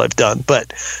people I've done.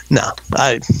 But no,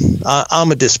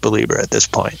 I'm a disbeliever at this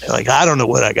point. Like, I don't know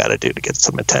what I got to do to get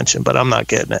some attention, but I'm not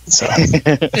getting it. So.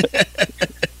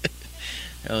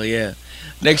 Hell yeah.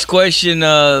 Next question.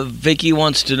 Vicky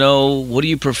wants to know, what do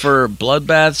you prefer,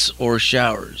 bloodbaths or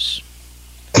showers?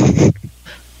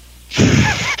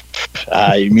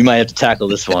 You might have to tackle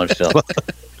this one, Phil.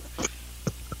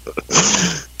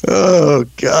 Oh,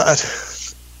 God.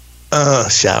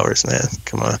 Showers, man.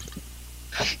 Come on.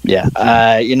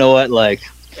 Yeah. You know what? Like,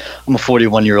 I'm a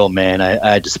 41-year-old man.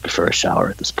 I just prefer a shower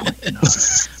at this point.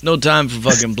 No time for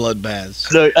fucking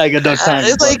bloodbaths. No, I got no time.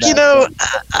 It's like,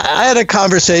 I had a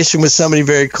conversation with somebody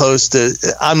very close to,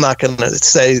 I'm not going to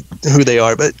say who they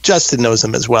are, but Justin knows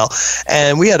them as well.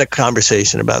 And we had a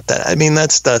conversation about that. I mean,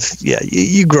 that stuff, yeah,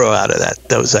 you grow out of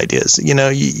those ideas.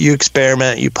 You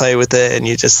experiment, you play with it, and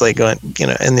you just like going,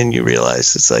 and then you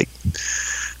realize it's like,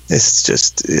 it's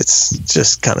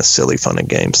just kind of silly fun and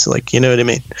games. Like, you know what I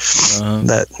mean? And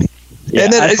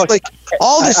then it's like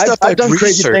all this stuff I've done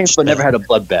crazy things, but never had a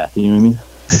bloodbath. You know what I mean?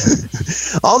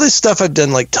 All this stuff I've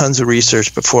done like tons of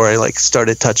research before I like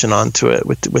started touching onto it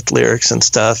with lyrics and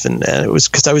stuff, and it was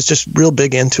because I was just real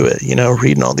big into it.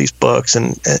 Reading all these books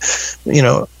and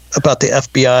about the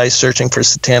FBI searching for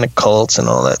satanic cults and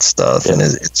all that stuff, and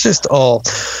it's all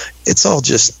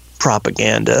just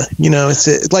propaganda.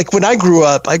 It's like when I grew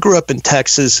up in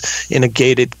Texas in a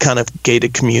gated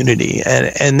community,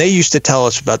 and they used to tell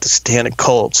us about the satanic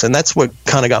cults, and that's what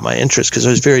kind of got my interest because I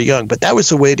was very young. But that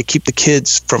was a way to keep the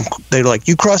kids from. They're like,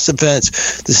 you cross the fence,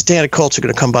 the satanic cults are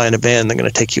going to come by in a van, they're going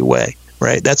to take you away.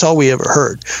 Right? That's all we ever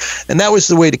heard, and that was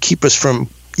the way to keep us from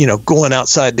going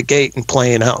outside the gate and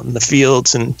playing out in the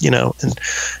fields and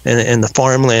and the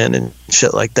farmland and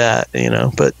shit like that.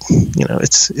 But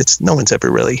it's no one's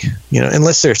ever really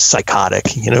unless they're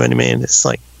psychotic. You know what I mean? It's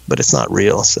like, but it's not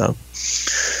real. So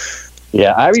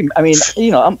yeah, I'm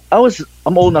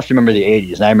old enough to remember the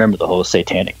 '80s, and I remember the whole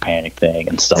satanic panic thing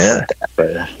and stuff like that.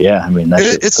 But yeah, I mean,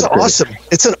 it's awesome.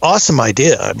 It's an awesome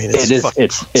idea. I mean,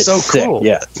 it's so sick. Cool.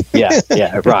 Yeah,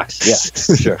 it rocks. Yeah,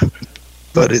 for sure.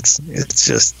 But it's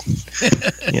just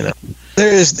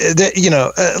there is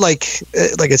like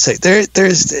I say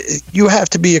there's you have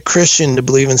to be a Christian to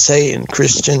believe in Satan.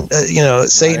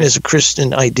 Satan is a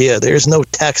Christian idea. There's no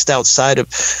text outside of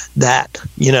that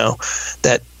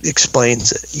that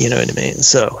explains it. You know what I mean?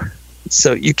 So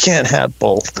you can't have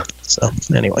both. So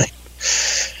anyway,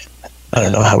 I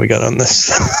don't know how we got on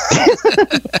this.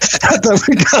 I thought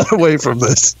we got away from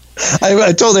this.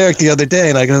 I told Eric the other day,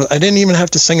 and I go, I didn't even have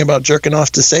to sing about jerking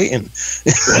off to Satan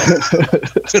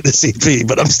for the CP,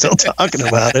 but I'm still talking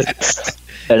about it.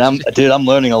 And I'm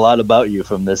learning a lot about you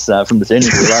from this interview.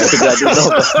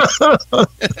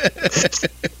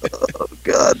 Oh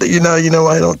God, you know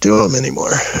I don't do them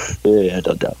anymore. Yeah,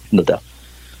 no doubt.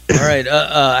 All right,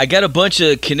 I got a bunch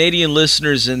of Canadian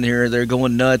listeners in here. They're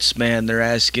going nuts, man. They're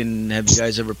asking, have you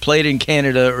guys ever played in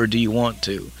Canada, or do you want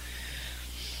to?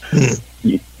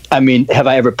 I mean, have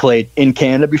I ever played in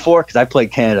Canada before? Because I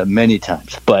played Canada many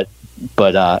times. But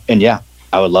yeah,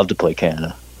 I would love to play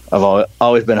Canada. I've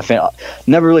always been a fan.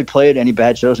 Never really played any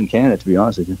bad shows in Canada, to be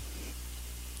honest with you.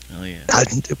 Oh yeah.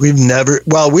 We've never.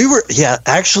 Well, we were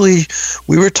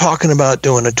talking about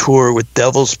doing a tour with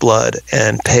Devil's Blood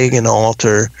and Pagan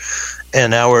Altar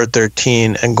and Hour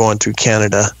 13 and going through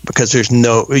Canada because there's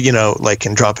no,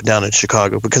 and dropping down in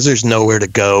Chicago because there's nowhere to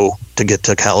go to get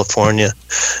to California,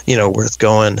 worth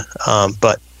going.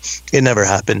 But it never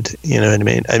happened. You know what I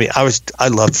mean? I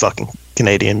love fucking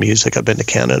Canadian music. I've been to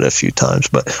Canada a few times,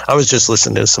 but I was just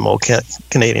listening to some old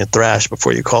Canadian thrash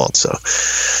before you called. So,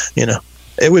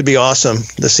 it would be awesome.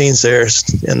 The scenes there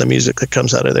and the music that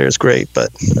comes out of there is great,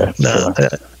 but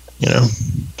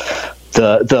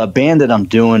The band that I'm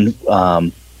doing,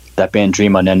 that band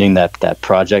Dream Unending, that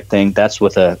project thing, that's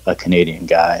with a Canadian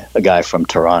guy, a guy from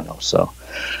Toronto. So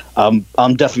I'm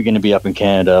definitely going to be up in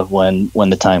Canada when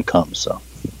the time comes. So.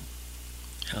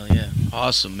 Hell yeah.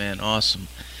 Awesome, man. Awesome.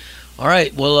 All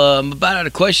right. Well, I'm about out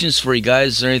of questions for you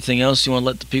guys. Is there anything else you want to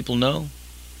let the people know?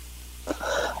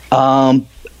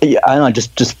 Yeah, I don't know.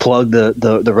 Just plug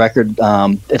the record.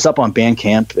 It's up on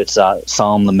Bandcamp. It's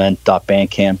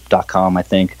solemnlament.bandcamp.com, I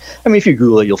think. I mean, if you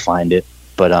Google it, you'll find it.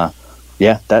 But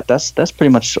yeah, that's pretty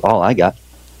much all I got.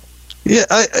 Yeah,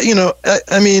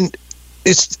 I mean,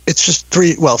 it's just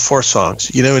 4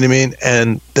 songs. You know what I mean?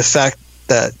 And the fact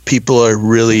that people are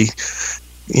really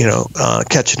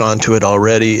catching on to it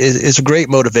already is a great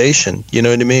motivation. You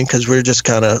know what I mean? Because we're just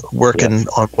kind of working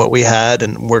on what we had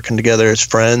and working together as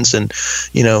friends, and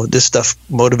this stuff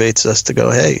motivates us to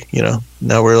go, hey,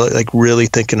 now we're like really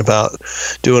thinking about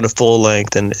doing a full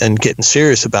length and getting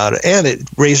serious about it, and it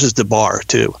raises the bar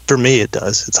too. For me, it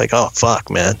does. It's like, oh fuck,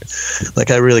 man,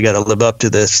 like I really got to live up to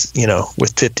this,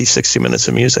 with 50-60 minutes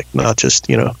of music, not just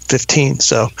 15.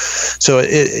 So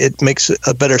it makes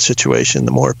a better situation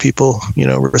the more people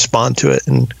respond to it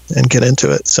and get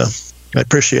into it. So I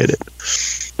appreciate it.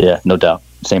 Yeah, no doubt.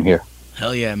 Same here.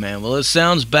 Hell yeah, man. Well, it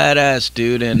sounds badass,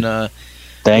 dude. And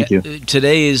thank you.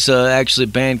 Today is actually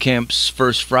Bandcamp's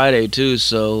first Friday too.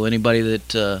 So anybody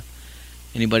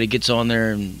gets on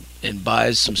there and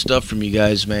buys some stuff from you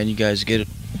guys, man, you guys get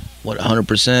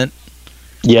 100%.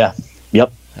 Yeah.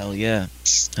 Yep. Hell yeah.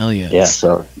 Hell yeah. Yeah.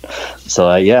 So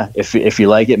yeah. If you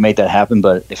like it, make that happen.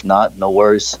 But if not, no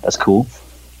worries. That's cool.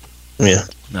 Yeah.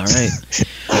 All right.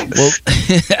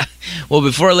 Well,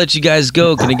 before I let you guys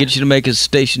go, can I get you to make a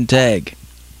station tag?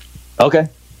 Okay.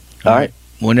 All right.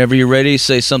 Whenever you're ready,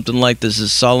 say something like, "This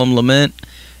is Solemn Lament,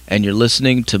 and you're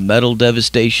listening to Metal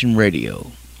Devastation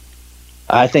Radio."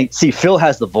 I think, Phil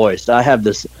has the voice. I have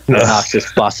this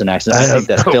obnoxious Boston accent. I think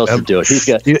that Phil should do it.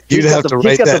 You'd have to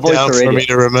write that down for me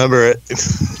to remember it.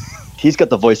 He's got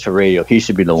the voice for radio. He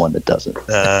should be the one that does it.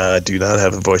 I do not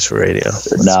have a voice for radio.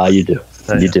 No, you do.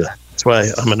 You do. That's why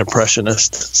I'm an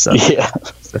impressionist. So. Yeah.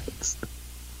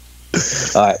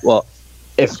 All right. Well,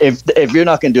 if you're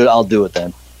not going to do it, I'll do it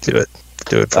then. Do it.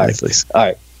 Do it for me, please. All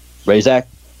right. Ready, Zach?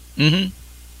 Mm-hmm.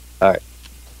 All right.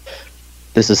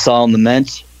 This is Solemn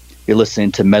Lament. You're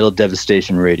listening to Metal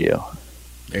Devastation Radio.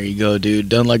 There you go, dude.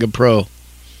 Done like a pro.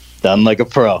 Done like a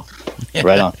pro.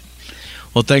 Right on.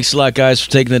 Well, thanks a lot, guys,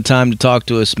 for taking the time to talk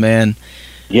to us, man.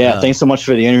 Yeah, thanks so much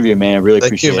for the interview, man. I really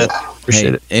appreciate it.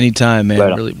 Appreciate it. Anytime, man.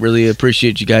 Right on. Really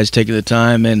appreciate you guys taking the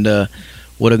time. And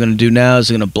what I'm going to do now is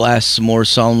I'm going to blast some more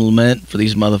Solemn Lament for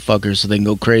these motherfuckers so they can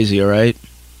go crazy, all right?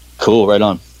 Cool, right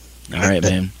on. All right,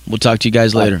 man. We'll talk to you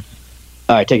guys later.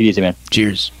 All right, take it easy, man.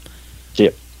 Cheers. See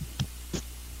ya.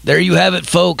 There you have it,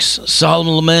 folks. Solemn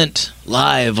Lament,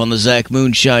 live on the Zach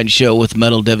Moonshine Show with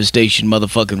Metal Devastation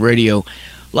motherfucking radio.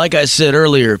 Like I said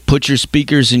earlier, put your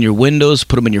speakers in your windows,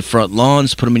 put them in your front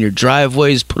lawns, put them in your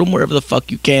driveways, put them wherever the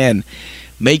fuck you can.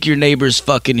 Make your neighbors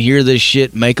fucking hear this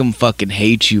shit. Make them fucking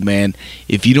hate you, man.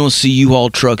 If you don't see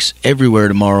U-Haul trucks everywhere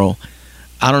tomorrow,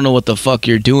 I don't know what the fuck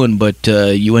you're doing, but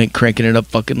you ain't cranking it up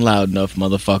fucking loud enough,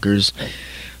 motherfuckers.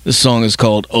 This song is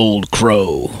called Old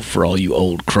Crow, for all you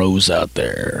old crows out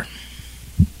there.